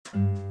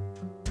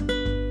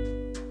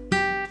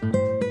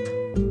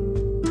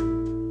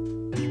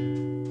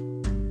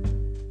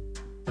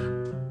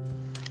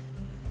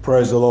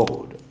Praise the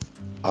Lord.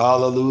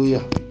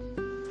 Hallelujah.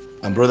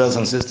 And brothers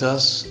and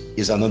sisters,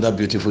 it's another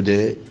beautiful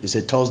day. It's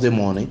a Thursday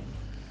morning,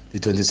 the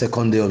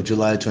 22nd day of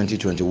July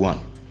 2021.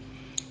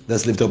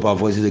 Let's lift up our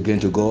voices again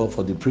to God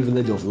for the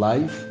privilege of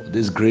life, for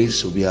this grace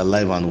to be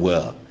alive and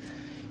well.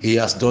 He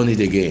has done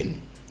it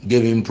again.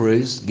 Give him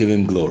praise, give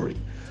him glory.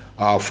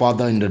 Our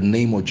Father, in the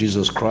name of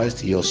Jesus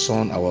Christ, your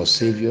Son, our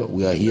Savior,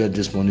 we are here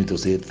this morning to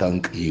say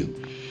thank you.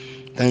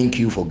 Thank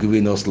you for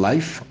giving us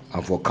life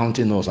and for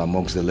counting us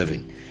amongst the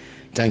living.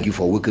 Thank you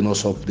for waking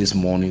us up this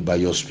morning by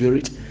your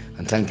Spirit,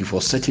 and thank you for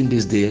setting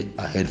this day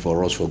ahead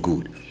for us for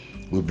good.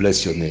 We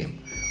bless your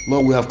name.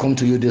 Lord, we have come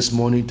to you this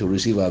morning to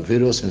receive our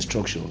various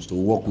instructions to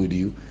walk with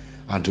you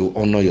and to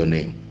honor your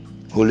name.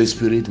 Holy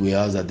Spirit, we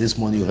ask that this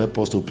morning you help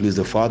us to please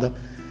the Father.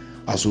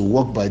 As we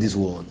walk by this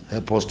word,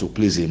 help us to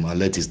please him and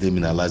let his name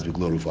in our lives be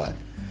glorified.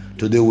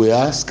 Today we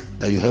ask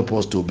that you help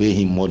us to obey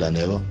him more than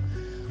ever.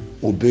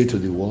 Obey to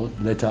the word,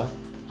 letter,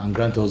 and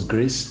grant us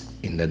grace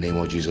in the name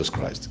of Jesus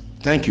Christ.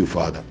 Thank you,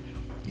 Father.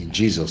 In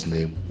Jesus'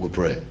 name we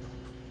pray.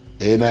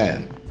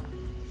 Amen.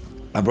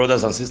 My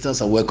brothers and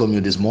sisters, I welcome you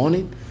this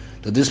morning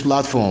to this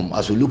platform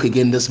as we look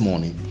again this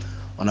morning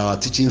on our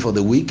teaching for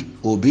the week.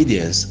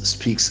 Obedience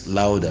speaks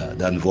louder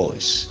than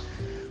voice.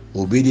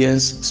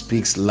 Obedience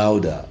speaks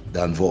louder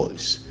than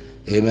voice.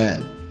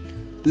 Amen.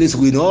 Please,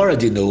 we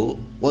already know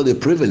what a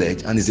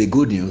privilege, and it's a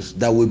good news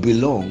that we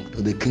belong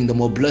to the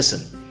kingdom of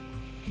blessing.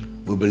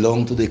 We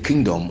belong to the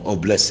kingdom of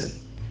blessing.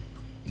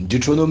 In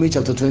Deuteronomy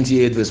chapter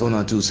 28 verse 1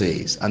 and 2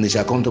 says, "And it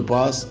shall come to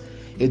pass,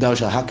 if thou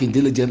shalt hearken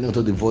diligently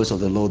unto the voice of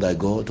the Lord thy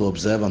God, to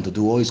observe and to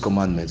do all his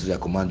commandments which I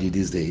command you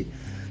this day,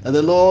 that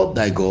the Lord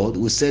thy God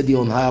will set thee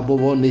on high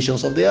above all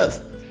nations of the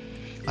earth.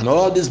 And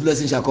all these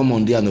blessings shall come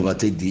on thee and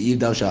overtake thee, if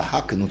thou shalt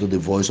hearken unto the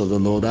voice of the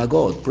Lord our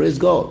God." Praise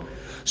God.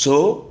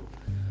 So,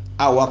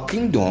 our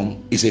kingdom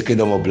is a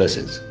kingdom of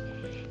blessings.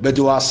 But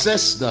to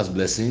access that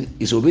blessing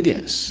is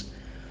obedience.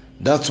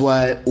 That's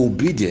why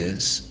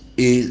obedience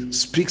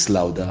speaks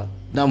louder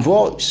than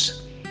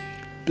voice.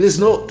 Please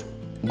note,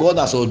 God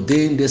has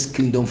ordained this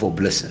kingdom for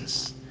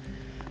blessings,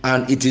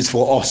 and it is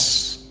for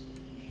us.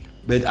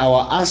 But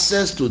our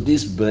access to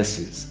these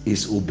blessings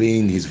is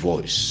obeying his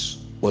voice,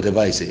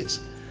 whatever he says.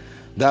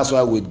 That's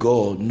why with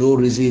God, no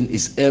reason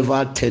is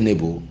ever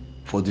tenable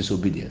for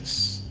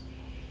disobedience.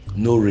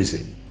 No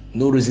reason.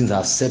 No reason is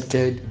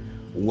accepted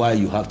why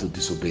you have to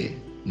disobey.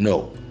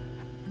 No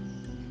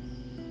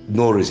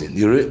reason.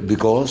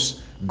 Because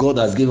God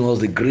has given us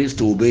the grace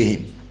to obey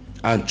him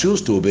and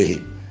choose to obey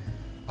him.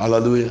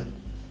 Hallelujah.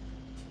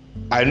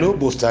 I know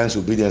both times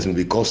obedience may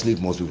be costly,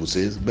 most people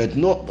say, but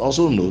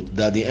also note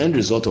that the end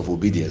result of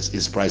obedience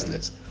is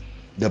priceless.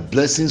 The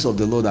blessings of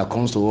the Lord that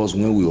comes to us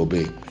when we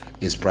obey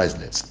is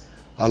priceless.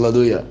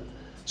 Hallelujah.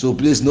 So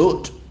please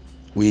note,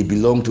 we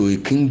belong to a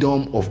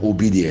kingdom of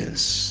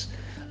obedience,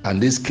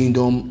 and this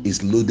kingdom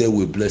is loaded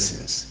with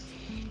blessings.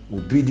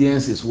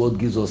 Obedience is what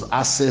gives us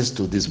access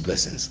to these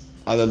blessings.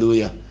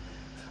 Hallelujah.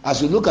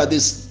 As we look at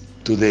this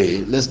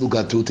today, let's look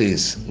at two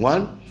things.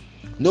 One,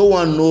 no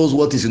one knows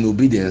what is in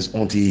obedience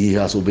until he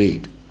has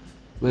obeyed.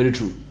 Very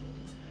true.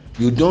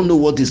 You don't know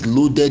what is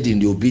loaded in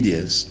the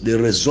obedience, the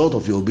result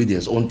of your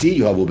obedience, until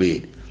you have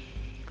obeyed.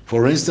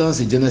 For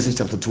instance, in Genesis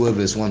chapter 12,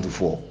 verse 1 to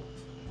 4,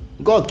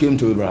 God came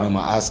to Abraham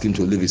and asked him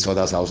to leave his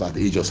father's house at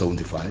the age of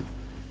 75.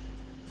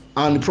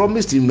 And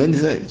promised him many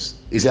things.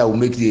 He said, "I will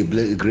make thee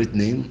a great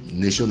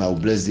nation, I will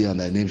bless thee, and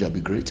thy name shall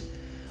be great,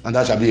 and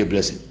that shall be a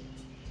blessing."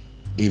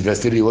 In verse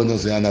 3, he went on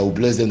to say, "And I will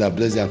bless them that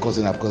bless thee, and curse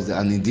them that curse them,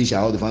 and indeed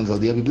shall all the families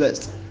of the earth be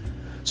blessed."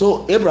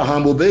 So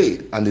Abraham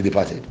obeyed, and they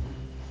departed.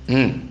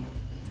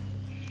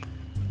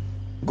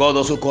 God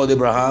also called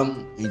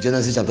Abraham in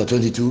Genesis chapter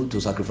 22 to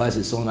sacrifice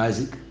his son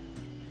Isaac.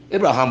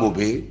 Abraham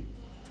obeyed,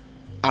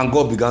 and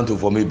God began to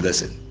vomit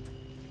blessing.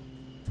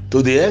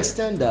 To the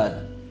extent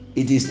that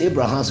it is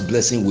Abraham's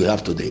blessing we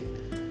have today.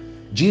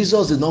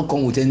 Jesus did not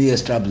come with any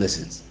extra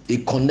blessings. He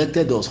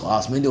connected us,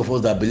 as many of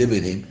us that believe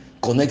in him,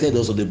 connected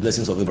us to the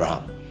blessings of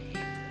Abraham.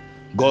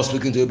 God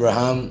speaking to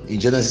Abraham in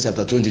Genesis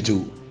chapter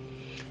 22.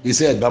 He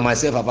said, "By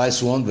myself have I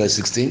sworn," verse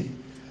 16,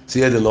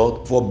 saith the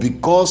Lord, "for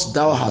because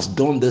thou hast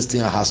done this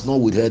thing, and hast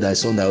not withheld thy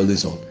son, thy only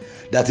son,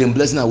 that in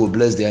blessing I will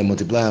bless thee, and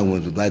multiply and will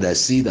multiply thy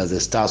seed as the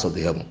stars of the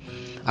heaven,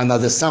 and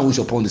as the sun which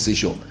upon the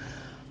seashore.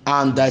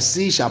 And thy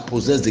seed shall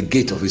possess the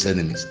gate of his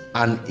enemies,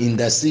 and in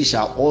thy seed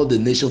shall all the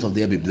nations of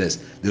the earth be blessed."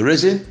 The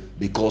reason?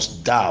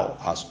 Because thou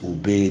hast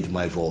obeyed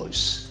my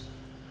voice.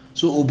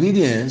 So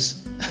obedience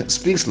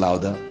speaks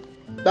louder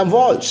than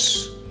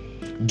voice.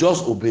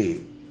 Just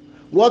obey.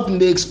 What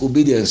makes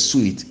obedience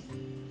sweet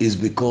is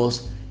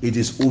because it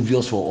is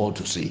obvious for all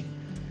to see.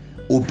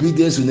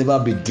 Obedience will never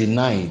be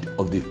denied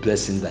of the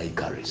blessing that it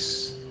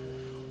carries.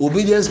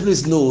 Obedience,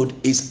 please note,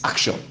 is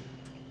action.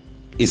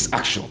 It's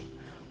action.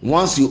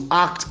 Once you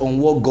act on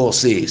what God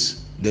says,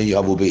 then you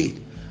have obeyed.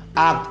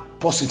 Act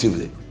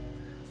positively.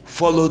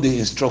 Follow the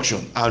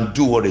instruction and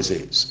do what it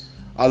says.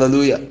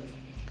 Hallelujah.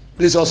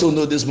 Please also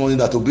know this morning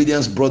that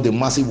obedience brought the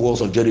massive walls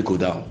of Jericho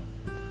down.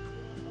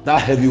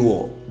 That heavy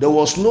wall. There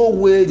was no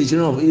way the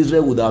children of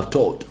Israel would have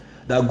thought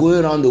that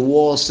going around the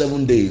wall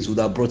 7 days would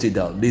have brought it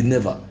down. They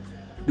never.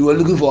 They were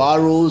looking for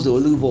arrows, they were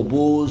looking for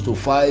bows to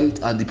fight,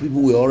 and the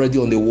people were already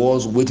on the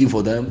walls waiting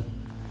for them.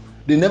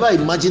 They never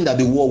imagined that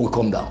the wall would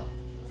come down.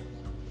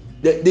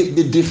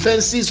 The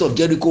defenses of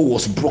Jericho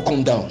was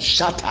broken down,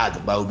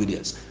 shattered by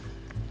obedience.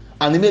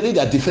 And immediately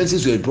that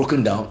defenses were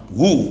broken down,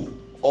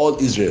 all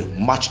Israel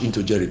marched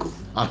into Jericho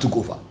and took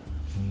over.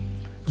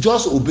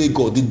 Just obey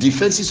God. The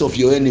defenses of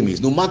your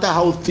enemies, no matter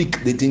how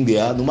thick they think they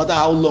are, no matter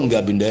how long they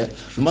have been there,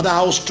 no matter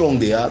how strong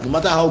they are, no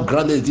matter how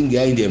grounded they think they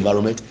are in the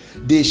environment,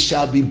 they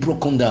shall be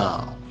broken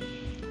down.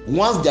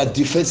 Once their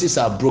defenses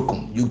are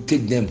broken, you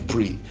take them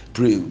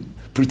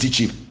pretty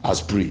cheap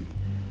as prey.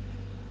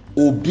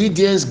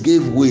 Obedience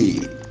gave way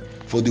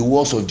for the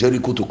walls of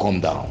Jericho to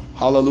come down.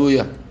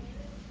 Hallelujah.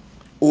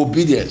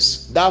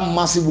 Obedience. That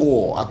massive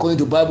wall, according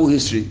to Bible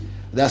history,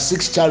 there are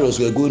 6 chariots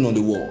were going on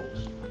the wall.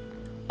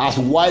 As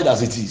wide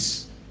as it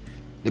is,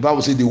 the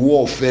Bible says the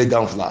wall fell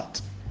down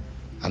flat,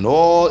 and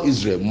all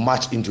Israel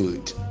marched into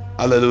it.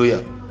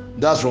 Hallelujah.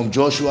 That's from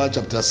Joshua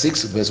chapter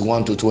 6 verse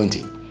 1 to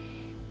 20.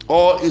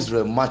 All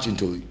Israel marched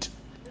into it.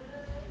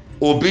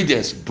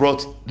 Obedience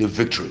brought the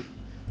victory.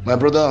 My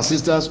brothers and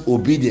sisters,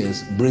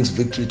 obedience brings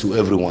victory to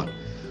everyone.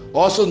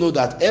 Also know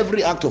that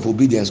every act of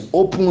obedience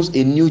opens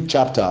a new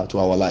chapter to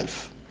our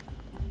life.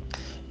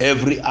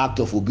 Every act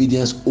of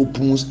obedience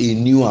opens a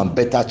new and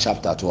better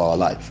chapter to our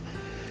life.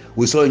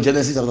 We saw in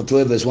Genesis chapter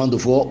 12 verse 1 to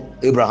 4,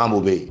 Abraham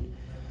obeyed.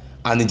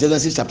 And in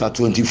Genesis chapter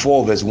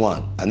 24 verse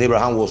 1, and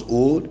Abraham was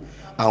old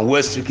and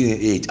well stricken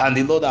in age. And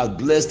the Lord had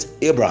blessed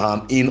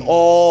Abraham in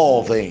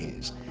all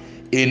things.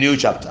 A new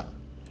chapter.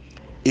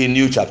 A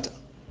new chapter.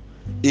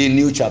 A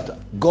new chapter.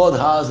 God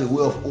has a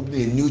way of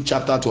opening a new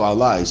chapter to our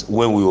lives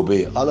when we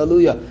obey.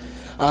 Hallelujah.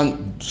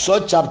 And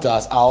such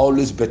chapters are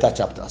always better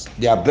chapters.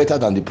 They are better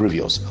than the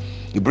previous.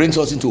 He brings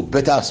us into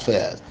better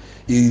spheres.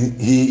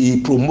 He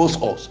promotes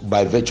us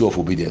by virtue of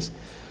obedience.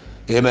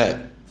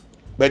 Amen.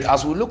 But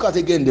as we look at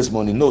again this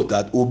morning, note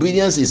that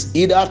obedience is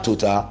either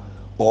total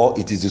or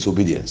it is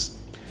disobedience.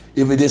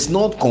 If it is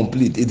not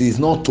complete, it is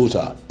not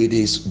total, it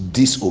is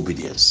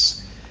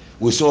disobedience.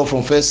 We saw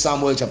from 1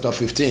 Samuel chapter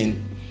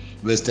 15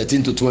 verse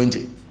 13 to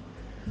 20.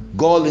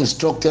 God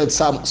instructed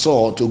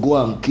Saul to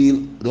go and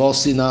kill all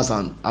sinners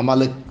and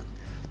Amalek,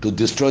 to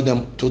destroy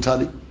them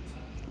totally.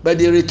 But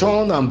they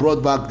returned and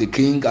brought back the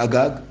king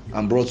Agag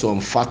and brought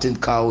some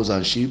fattened cows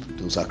and sheep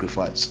to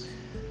sacrifice.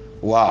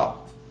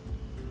 Wow.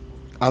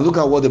 And look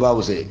at what the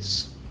Bible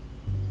says.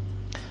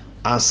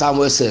 And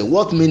Samuel said,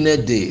 what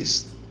meaneth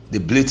this? The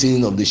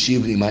bleating of the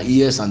sheep in my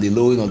ears and the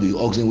lowing of the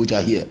oxen which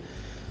are here.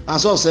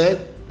 And Saul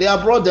said, they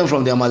have brought them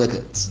from the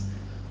Amalekites.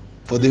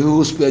 For the people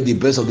who spared the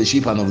best of the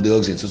sheep and of the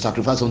oxen to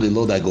sacrifice unto the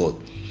Lord thy God,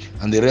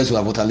 and the rest were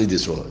utterly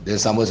destroyed. Then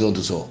Samuel said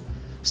unto Saul,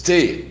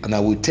 stay, and I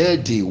will tell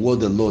thee what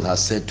the Lord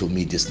has said to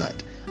me this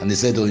night. And he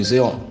said to him, say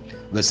on.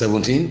 Verse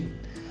 17.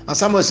 And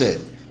Samuel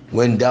said,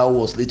 when thou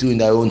wast little in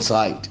thy own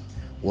sight,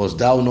 was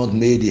thou not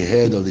made the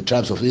head of the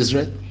tribes of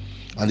Israel?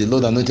 And the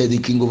Lord anointed thee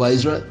king over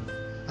Israel?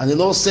 And the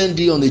Lord sent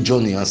thee on a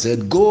journey and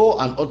said, go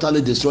and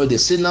utterly destroy the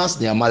sinners,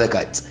 the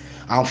Amalekites,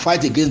 and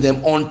fight against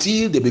them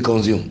until they be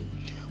consumed.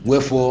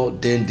 Wherefore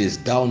then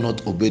didst thou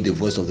not obey the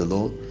voice of the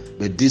Lord,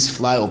 but didst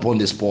fly upon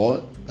the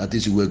spoil, that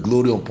is, you were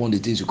glory upon the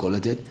things you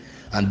collected,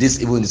 and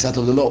this even in the sight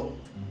of the Lord.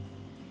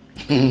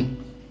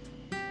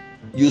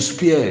 You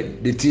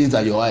spared the things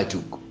that your eye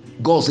took.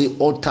 God said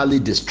utterly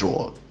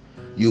destroy.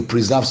 You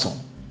preserve some.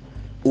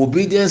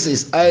 Obedience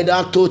is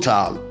either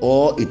total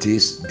or it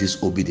is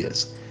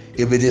disobedience.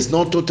 If it is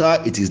not total,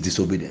 it is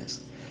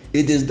disobedience.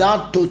 It is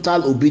that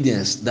total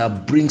obedience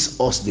that brings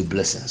us the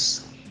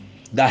blessings,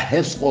 that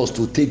helps us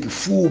to take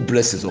full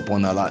blessings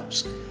upon our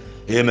lives.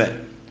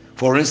 Amen.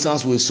 For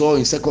instance, we saw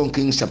in 2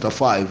 Kings chapter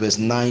 5 verse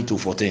 9 to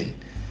 14.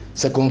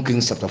 2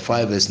 Kings chapter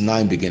 5 verse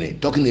 9 beginning,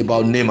 talking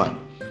about Naaman,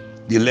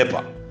 the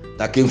leper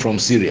that came from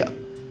Syria.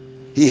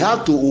 He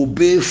had to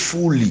obey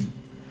fully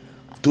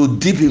to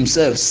dip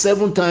himself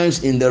 7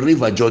 times in the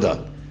river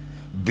Jordan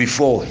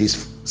before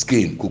his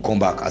skin could come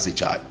back as a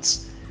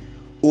child's.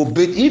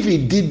 If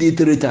he did it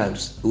 3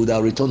 times, he would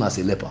have returned as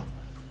a leper.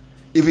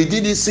 If he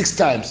did it 6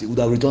 times, he would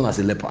have returned as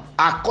a leper.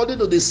 According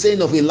to the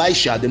saying of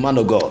Elisha, the man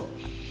of God,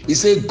 he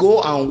said,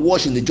 go and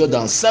wash in the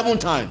Jordan 7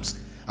 times,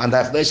 and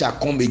thy flesh shall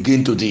come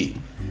again to thee,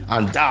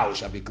 and thou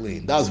shalt be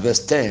clean. That's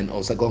verse 10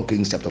 of 2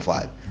 Kings chapter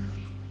 5.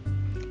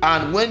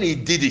 And when he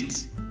did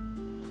it,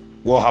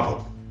 what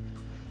happened?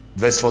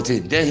 Verse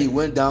 14. Then he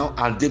went down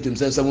and dipped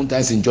himself 7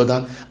 times in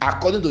Jordan,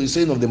 according to the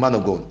saying of the man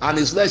of God. And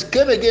his flesh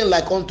came again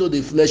like unto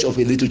the flesh of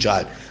a little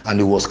child, and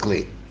he was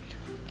clean.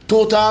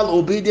 Total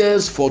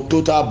obedience for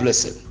total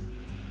blessing.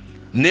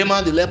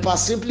 Naaman the leper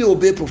simply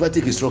obeyed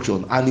prophetic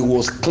instruction, and he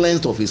was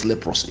cleansed of his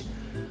leprosy.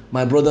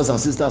 My brothers and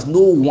sisters,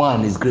 no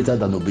one is greater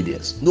than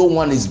obedience. No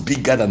one is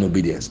bigger than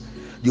obedience.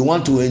 You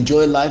want to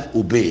enjoy life?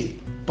 Obey.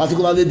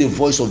 Particularly the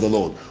voice of the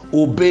Lord.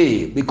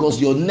 Obey,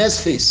 because your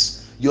next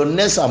phase, your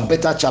next and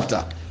better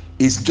chapter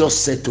is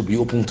just set to be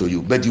open to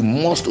you. But you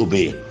must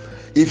obey.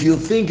 If you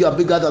think you are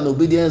bigger than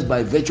obedience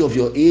by virtue of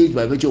your age,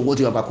 by virtue of what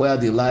you have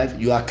acquired in life,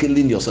 you are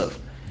killing yourself.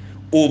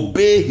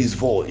 Obey his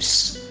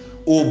voice.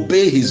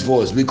 Obey his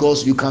voice,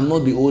 because you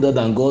cannot be older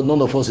than God.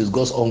 None of us is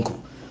God's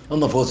uncle.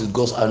 None of us is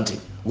God's auntie.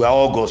 We are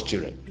all God's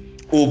children.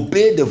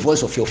 Obey the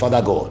voice of your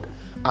Father God,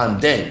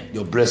 and then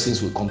your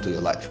blessings will come to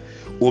your life.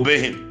 Obey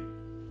him.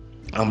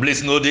 And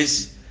please know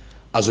this,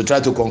 as we try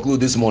to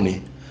conclude this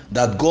morning,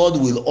 that God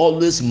will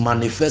always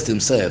manifest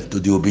himself to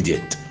the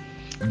obedient.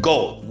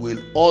 God will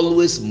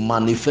always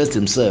manifest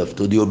himself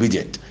to the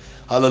obedient.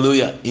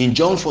 Hallelujah. In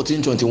John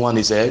 14:21,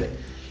 he said,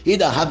 he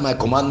that hath my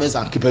commandments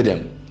and keepeth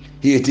them,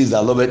 he it is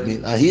that loveth me,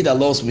 and he that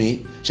loves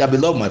me shall be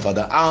loved my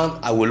Father, and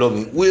I will love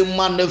him, will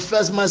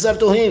manifest myself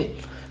to him.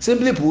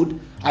 Simply put,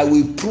 I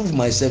will prove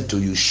myself to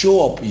you.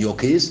 Show up your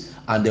case,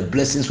 and the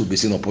blessings will be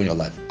seen upon your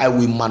life. I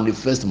will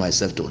manifest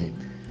myself to him.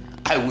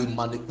 I will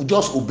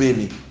just obey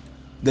me,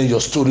 then your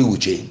story will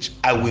change.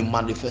 I will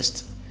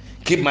manifest.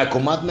 Keep my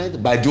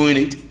commandment by doing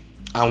it,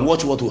 and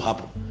watch what will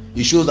happen.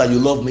 It shows that you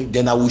love me,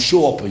 then I will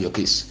show up on your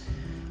case.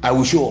 I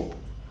will show up.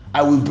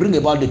 I will bring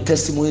about the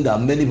testimony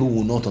that many people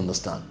will not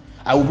understand.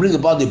 I will bring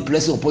about the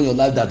blessing upon your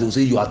life that will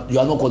say you are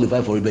not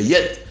qualified for it, but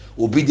yet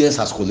obedience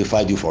has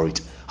qualified you for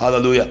it.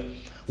 Hallelujah.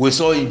 We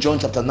saw in John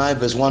chapter 9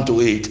 verse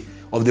 1-8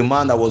 of the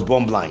man that was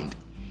born blind,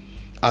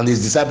 and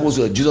his disciples,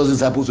 Jesus'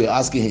 disciples, were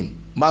asking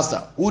him,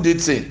 Master, who did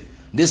sin,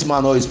 this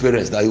man or his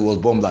parents, that he was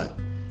born blind?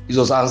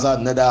 Jesus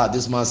answered, neither had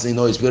this man sinned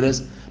nor his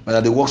parents, but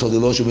that the works of the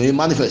Lord should be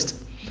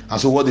manifest.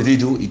 And so what did he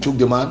do? He took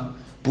the man,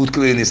 put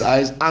clay in his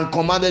eyes, and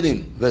commanded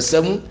him, verse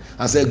 7,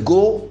 and said,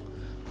 go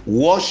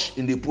wash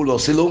in the pool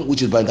of Siloam,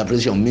 which is by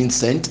interpretation means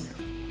sent.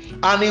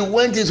 And he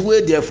went his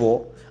way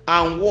therefore,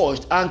 and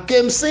washed, and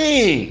came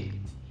seeing.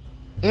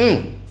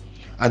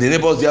 And the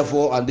neighbors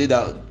therefore, and they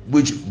that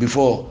which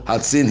before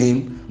had seen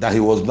him that he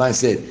was blind,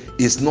 said,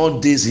 is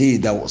not this he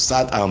that was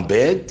sat and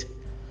begged?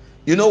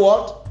 You know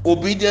what?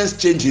 Obedience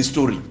changed his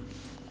story.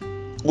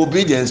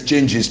 Obedience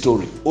changed his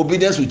story.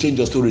 Obedience will change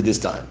your story this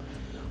time.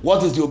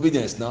 What is the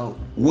obedience now?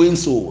 Win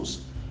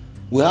souls.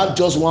 We have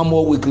just one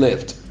more week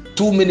left.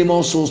 2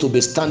 minimum souls to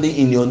be standing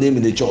in your name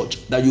in the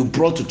church that you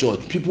brought to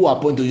church. People are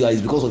pointing to you,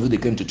 it's because of you they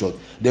came to church.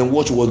 Then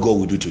watch what God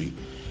will do to you.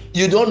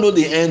 You don't know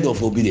the end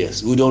of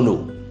obedience. We don't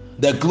know.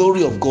 The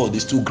glory of God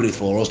is too great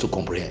for us to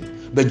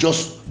comprehend. But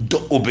just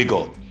obey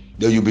God.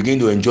 Then you begin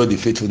to enjoy the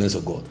faithfulness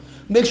of God.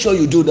 Make sure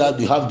you do that.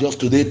 You have just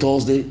today,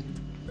 Thursday,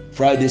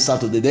 Friday,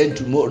 Saturday, then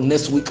tomorrow,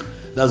 next week.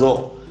 That's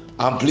all.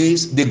 And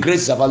please, the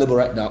grace is available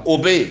right now.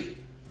 Obey.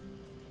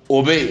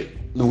 Obey.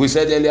 We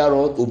said earlier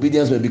on,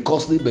 obedience may be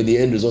costly, but the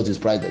end result is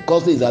priceless.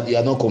 Costly is that you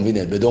are not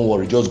convenient, but don't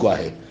worry, just go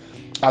ahead.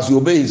 As you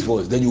obey his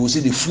voice, then you will see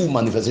the full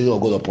manifestation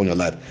of God upon your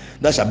life.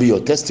 That shall be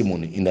your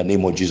testimony in the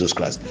name of Jesus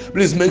Christ.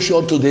 Please make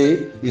sure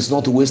today is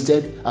not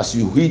wasted as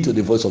you heed to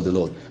the voice of the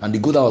Lord. And the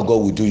good of God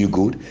will do you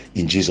good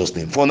in Jesus'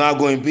 name. For now,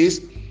 go in peace,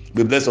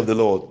 be blessed of the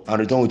Lord, and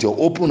return with your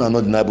open and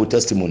undeniable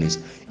testimonies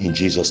in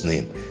Jesus'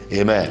 name.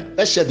 Amen.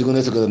 Let's share the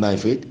goodness together now in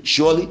faith.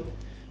 Surely,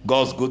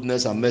 God's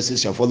goodness and mercy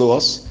shall follow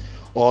us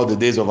all the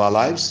days of our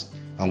lives,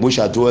 and we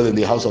shall dwell in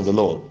the house of the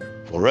Lord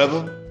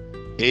forever.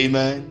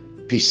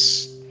 Amen.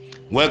 Peace.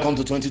 Welcome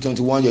to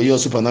 2021, your year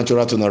of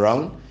supernatural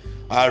turnaround.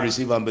 I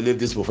receive and believe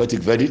this prophetic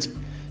verdict.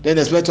 Then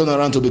expect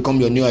turnaround to become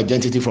your new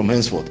identity from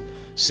henceforth.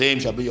 Same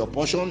shall be your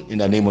portion in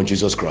the name of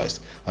Jesus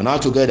Christ. And now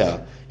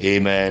together,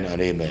 amen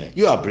and amen.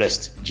 You are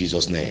blessed in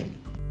Jesus' name.